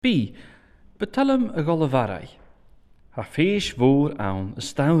Bí, betalm a golavarai. Ha féis voor aan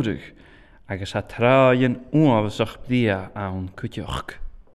stourig, agus ha traien onafzag blia aan kutjoch.